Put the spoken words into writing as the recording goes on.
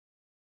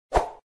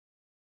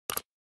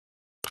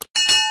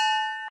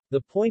The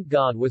point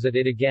guard was at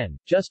it again,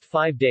 just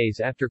 5 days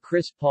after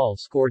Chris Paul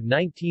scored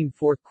 19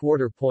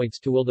 fourth-quarter points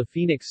to will the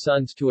Phoenix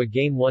Suns to a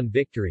Game 1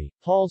 victory.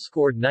 Paul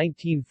scored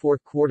 19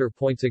 fourth-quarter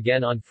points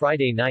again on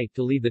Friday night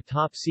to lead the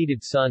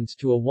top-seeded Suns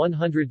to a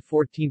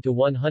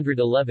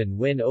 114-111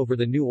 win over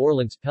the New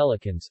Orleans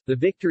Pelicans. The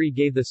victory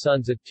gave the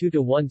Suns a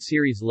 2-1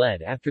 series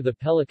lead after the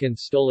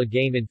Pelicans stole a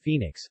game in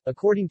Phoenix.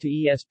 According to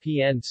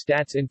ESPN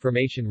Stats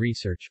Information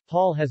Research,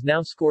 Paul has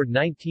now scored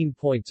 19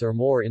 points or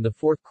more in the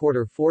fourth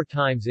quarter 4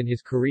 times in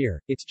his career.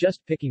 It's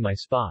just picking my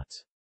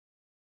spots.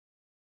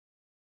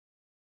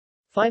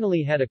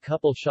 Finally had a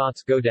couple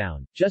shots go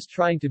down, just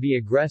trying to be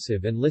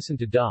aggressive and listen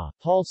to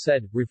Paul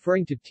said,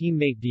 referring to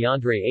teammate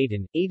DeAndre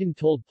Ayton. Ayton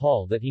told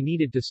Paul that he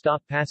needed to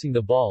stop passing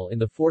the ball in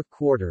the fourth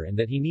quarter and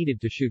that he needed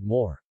to shoot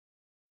more.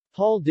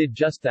 Paul did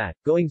just that,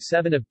 going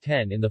 7 of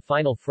 10 in the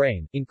final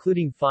frame,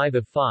 including 5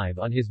 of 5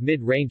 on his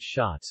mid-range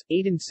shots.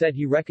 Ayton said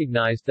he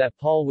recognized that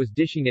Paul was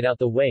dishing it out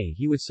the way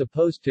he was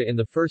supposed to in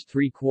the first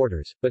 3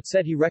 quarters, but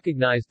said he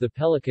recognized the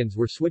Pelicans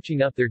were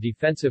switching up their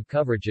defensive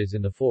coverages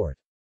in the fourth.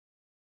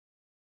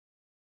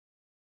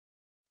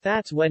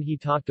 That's when he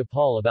talked to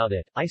Paul about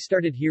it. I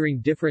started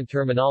hearing different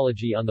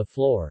terminology on the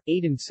floor,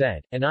 Ayton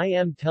said, and I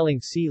am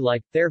telling C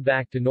like, they're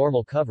back to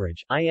normal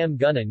coverage, I am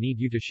gonna need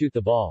you to shoot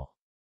the ball.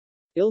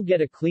 I'll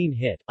get a clean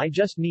hit, I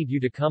just need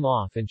you to come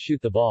off and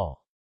shoot the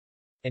ball.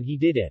 And he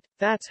did it.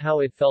 That's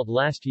how it felt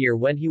last year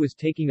when he was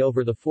taking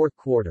over the fourth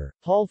quarter.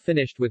 Paul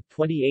finished with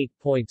 28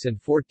 points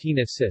and 14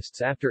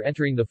 assists after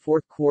entering the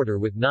fourth quarter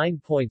with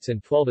 9 points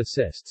and 12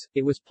 assists.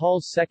 It was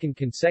Paul's second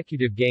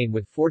consecutive game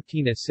with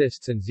 14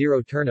 assists and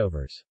 0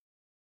 turnovers.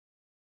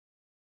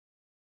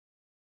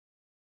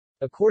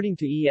 According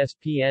to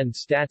ESPN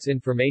Stats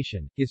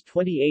Information, his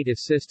 28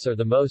 assists are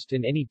the most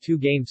in any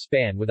 2-game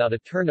span without a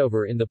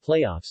turnover in the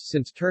playoffs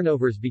since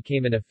turnovers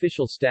became an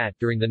official stat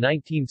during the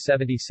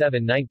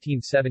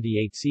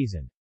 1977-1978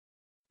 season.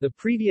 The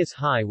previous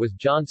high was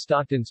John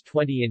Stockton's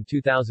 20 in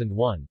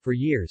 2001. For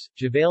years,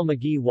 JaVale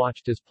McGee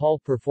watched as Paul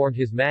performed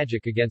his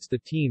magic against the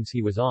teams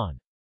he was on.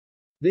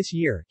 This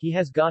year, he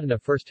has gotten a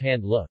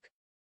first-hand look.